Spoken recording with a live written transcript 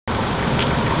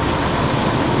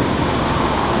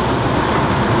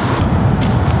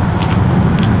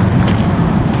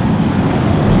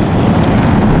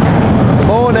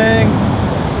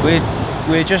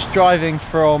we're just driving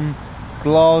from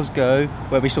Glasgow,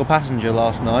 where we saw Passenger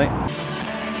last night.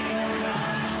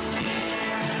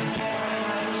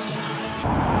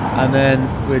 And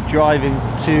then we're driving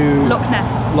to Loch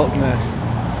Ness. Loch Ness.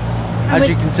 As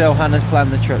you can tell, Hannah's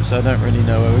planned the trip, so I don't really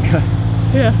know where we're going.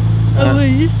 Yeah. And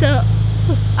we're just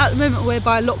at the moment we're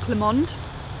by Loch Lomond,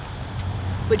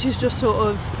 which is just sort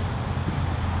of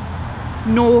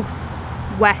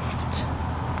northwest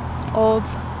of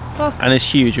Glasgow. And it's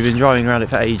huge. We've been driving around it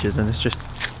for ages, and it's just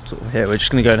sort of here. We're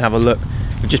just going to go and have a look.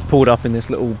 We've just pulled up in this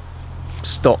little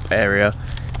stop area,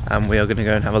 and we are going to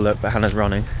go and have a look. But Hannah's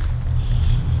running.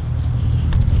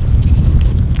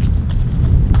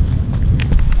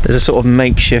 There's a sort of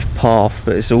makeshift path,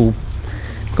 but it's all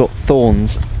got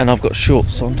thorns, and I've got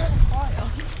shorts on.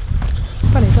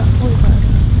 What is that? What is that?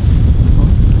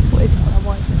 That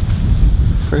white thing?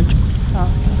 Fridge. Oh,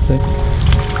 okay.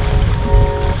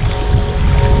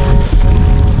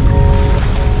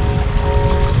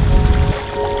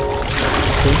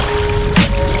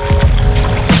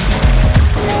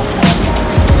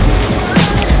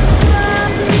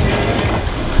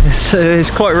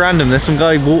 It's quite random. There's some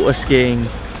guy water skiing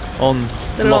on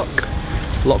the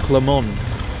Loch Lomond.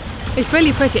 It's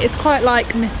really pretty. It's quite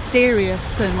like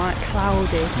mysterious and like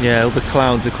cloudy. Yeah, all the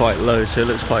clouds are quite low, so it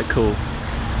looks quite cool.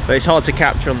 But it's hard to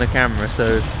capture on the camera,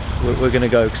 so we're going to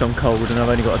go because I'm cold and I've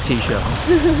only got a t-shirt on.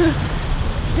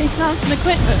 He found some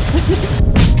equipment.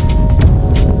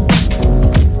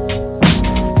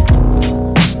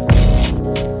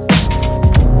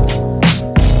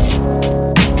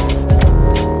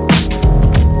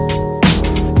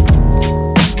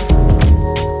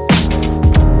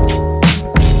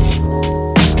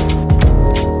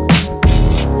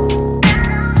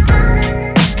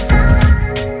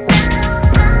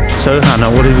 So Hannah,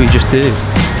 what did we just do?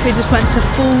 We just went to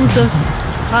Falls of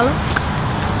Fallock.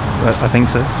 I think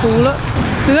so. Fallock.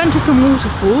 We went to some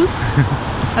waterfalls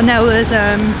and there was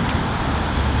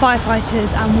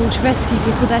firefighters and water rescue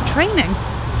people there training.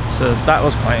 So that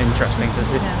was quite interesting to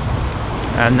see.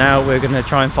 Yeah. And now we're going to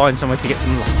try and find somewhere to get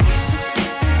some lunch.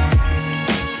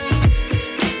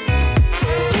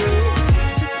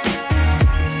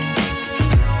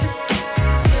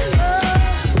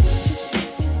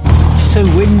 So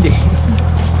windy.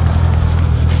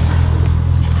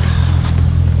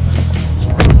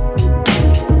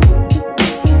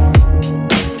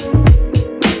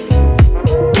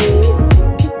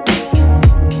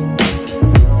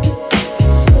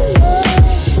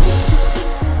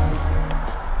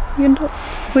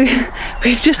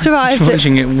 We've just arrived.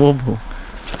 Watching it wobble.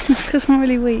 Because I'm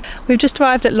really weak. We've just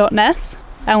arrived at Loch Ness,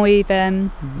 and we've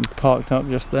parked up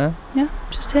just there. Yeah,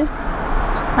 just here.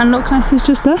 And Loch Ness is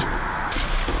just there.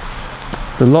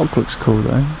 The lock looks cool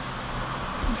though.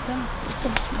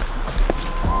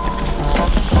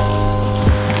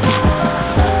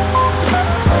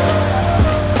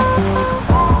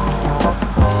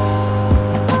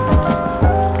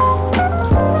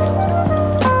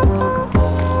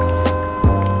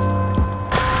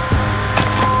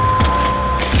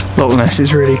 Loch Ness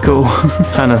is really cool.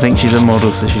 Hannah thinks she's a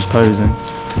model, so she's posing.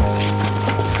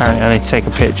 Apparently I need to take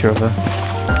a picture of her.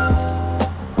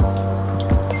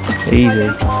 Easy.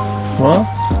 What?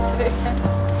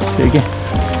 Do it again.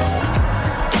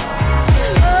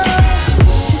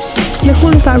 Look,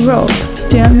 all of that rock,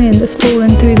 do you know what I mean, that's fallen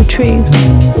through the trees.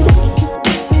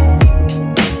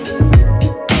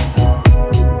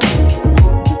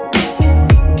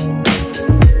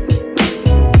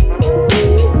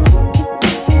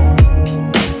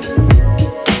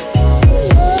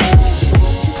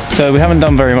 So we haven't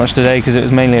done very much today because it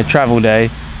was mainly a travel day,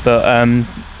 but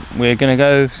we're going to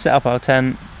go set up our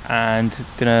tent and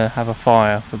going to have a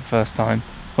fire for the first time,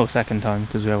 or second time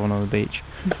because we have one on the beach,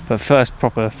 but first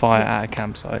proper fire at a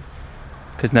campsite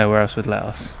because nowhere else would let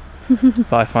us.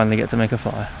 But I finally get to make a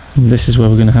fire. This is where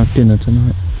we're going to have dinner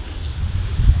tonight.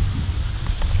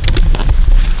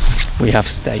 We have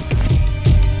steak.